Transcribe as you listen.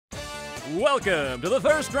Welcome to the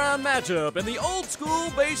first round matchup in the Old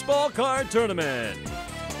School Baseball Card Tournament.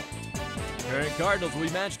 Current Cardinals will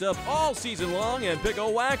be matched up all season long and pick a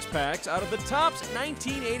wax packs out of the Topps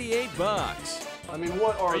 1988 box. I mean,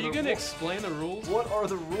 what are you going to explain the rules? What are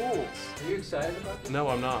the rules? Are you excited about this? No,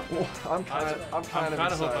 I'm not. Well, I'm kind of excited.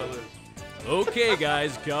 Hope I lose. Okay,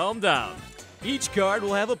 guys, calm down. Each card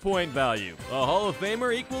will have a point value. A Hall of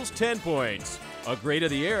Famer equals 10 points. A Great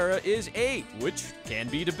of the Era is 8, which can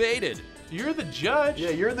be debated. You're the judge?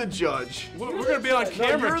 Yeah, you're the judge. We're going to be on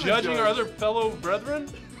camera judging our other fellow brethren?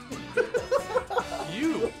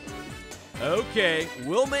 You. Okay,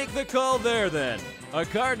 we'll make the call there then. A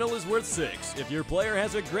Cardinal is worth 6. If your player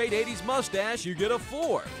has a great 80s mustache, you get a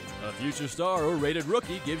 4. A future star or rated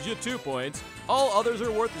rookie gives you 2 points. All others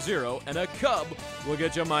are worth 0, and a Cub will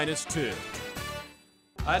get you -2.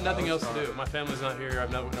 I had nothing else to do. My family's not here.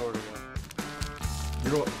 I've nowhere to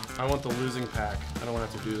go. I want the losing pack. I don't want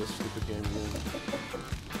to have to do this stupid game again.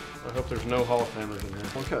 I hope there's no Hall of Famers in here.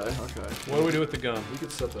 Okay. What do we do with the gum? We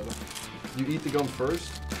could set that up. You eat the gum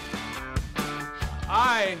first?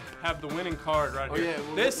 I have the winning card right here.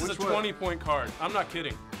 Yeah, this is a 20-point card. I'm not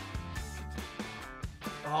kidding.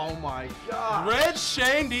 Oh my God. Red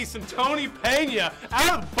Shandies and Tony Pena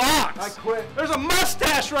out of the box. I quit. There's a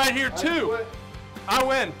mustache right here too. Quit. I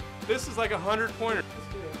win. This is like a 100-pointer.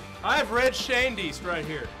 I have Red Shandies right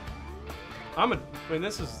here.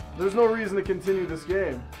 There's no reason to continue this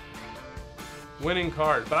game. Winning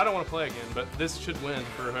card, but I don't want to play again, but this should win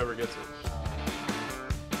for whoever gets it.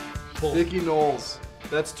 Pull. Dickie Knowles.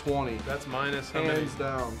 That's 20. That's minus how many? Hands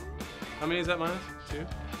down. How many is that minus? 2?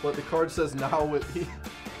 But the card says now with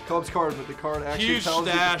Cubs card, but the card actually Huge tells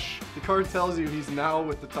stash. you. The card tells you he's now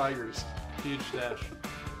with the Tigers. Huge stash.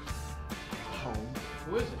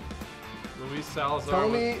 Who is it? Luis Salazar.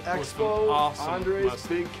 Tony with some Expo, awesome Andres, mustache.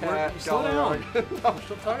 Big Cat, Slow down. Galarraga. I'm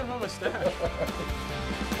still talking about my stash.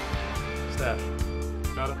 Stash.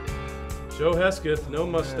 Got it. Joe Hesketh, no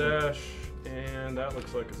mustache, and that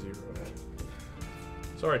looks like a 0.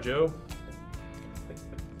 Sorry, Joe.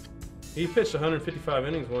 He pitched 155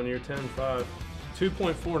 innings one year, 10-5,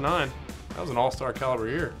 2.49. That was an all-star caliber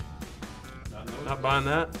year. Not buying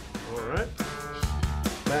that. All right.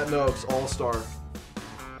 Matt Noakes, All-Star.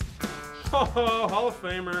 Oh, Hall of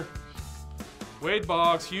Famer. Wade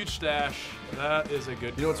Boggs, huge stash. That is a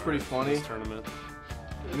good. You know what's pretty funny? This tournament.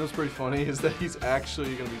 You know what's pretty funny is that he's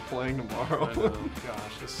actually going to be playing tomorrow. I know.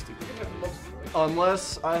 Gosh, this stupid guy.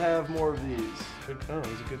 Unless I have more of these. Good Cone.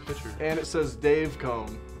 He's a good pitcher. And it says Dave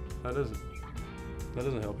Cone. That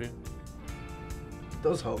doesn't help you. It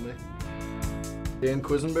does help me. Dan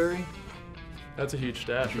Quisenberry. That's a huge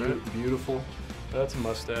stash, right? Beautiful. That's a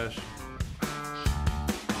mustache.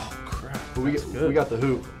 Oh crap! But we got the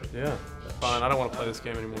hoop. Yeah. Fine. I don't want to play this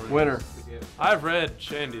game anymore. Winner. I've read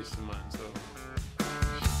Shandies in mine, so.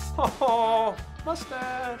 Oh,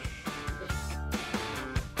 mustache.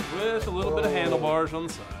 With a little bit of handlebars on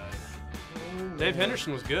the side. Dave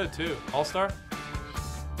Henderson was good too. All-star.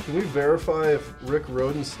 Can we verify if Rick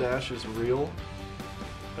Roden's stash is real?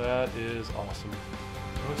 That is awesome.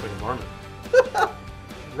 That looks like a marmot.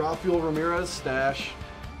 Rafael Ramirez stash.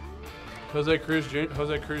 Jose Cruz,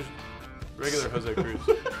 regular Jose Cruz.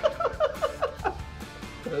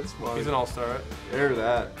 That's funny. He's an all-star, right? Air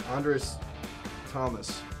that. Andres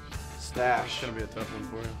Thomas stash. It's gonna be a tough one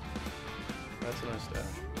for you. That's a nice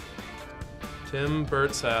stash. Tim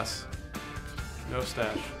Birtsass, no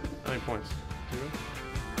stash. How many points? 0?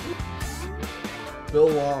 Bill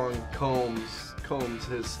Long combs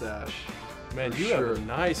his stash. Man, For you sure. have a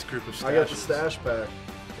nice group of stashes. I got the stash pack.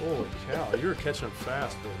 Holy cow, you were catching up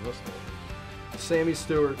fast with this stuff. Sammy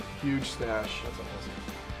Stewart, huge stash. That's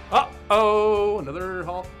awesome. Uh-oh, another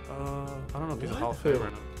Hall. I don't know if he's a Hall of Famer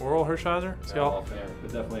right now. Oral Hershiser? Is he Hall of Famer,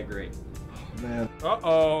 but definitely great. Man.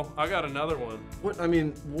 Uh-oh, I got another one. What? I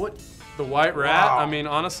mean, what? The White Rat? Wow. I mean,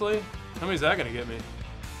 honestly, how many is that gonna get me?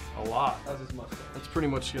 A lot. How's his mustache? That's pretty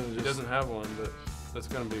much gonna just. He doesn't have one, but that's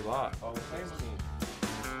gonna be a lot. Oh, same team.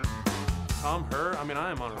 Tom Herr? I mean, I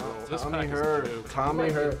am on a roll. This Tommy pack is Herr. a joke. Tommy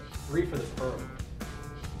Herr. 3 for this perm.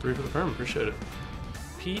 3 for the perm, appreciate it.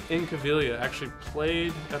 Pete Incaviglia actually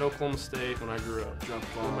played at Oklahoma State when I grew up. Drunk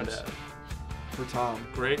With my bombs. dad. For Tom.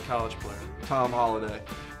 Great college player. Tom Holliday.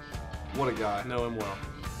 What a guy. Know him well.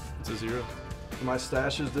 It's a 0. My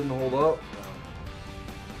stashes didn't hold up.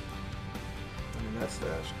 I mean, that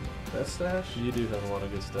stash. That stash? You do have a lot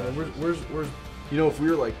of good stuff. Where's you know, if we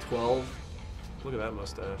were like 12 Look at that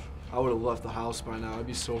mustache. I would have left the house by now. I'd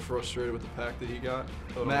be so frustrated with the pack that he got.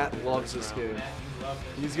 Totally. Matt loves this game. Matt, you love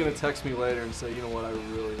this. He's going to text me later and say, you know what, I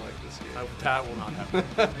really like this game. That will not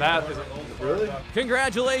happen. Matt is Really?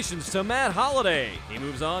 Congratulations to Matt Holliday. He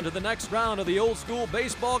moves on to the next round of the Old School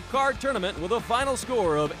Baseball Card Tournament with a final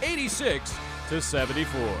score of 86 to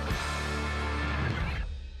 74.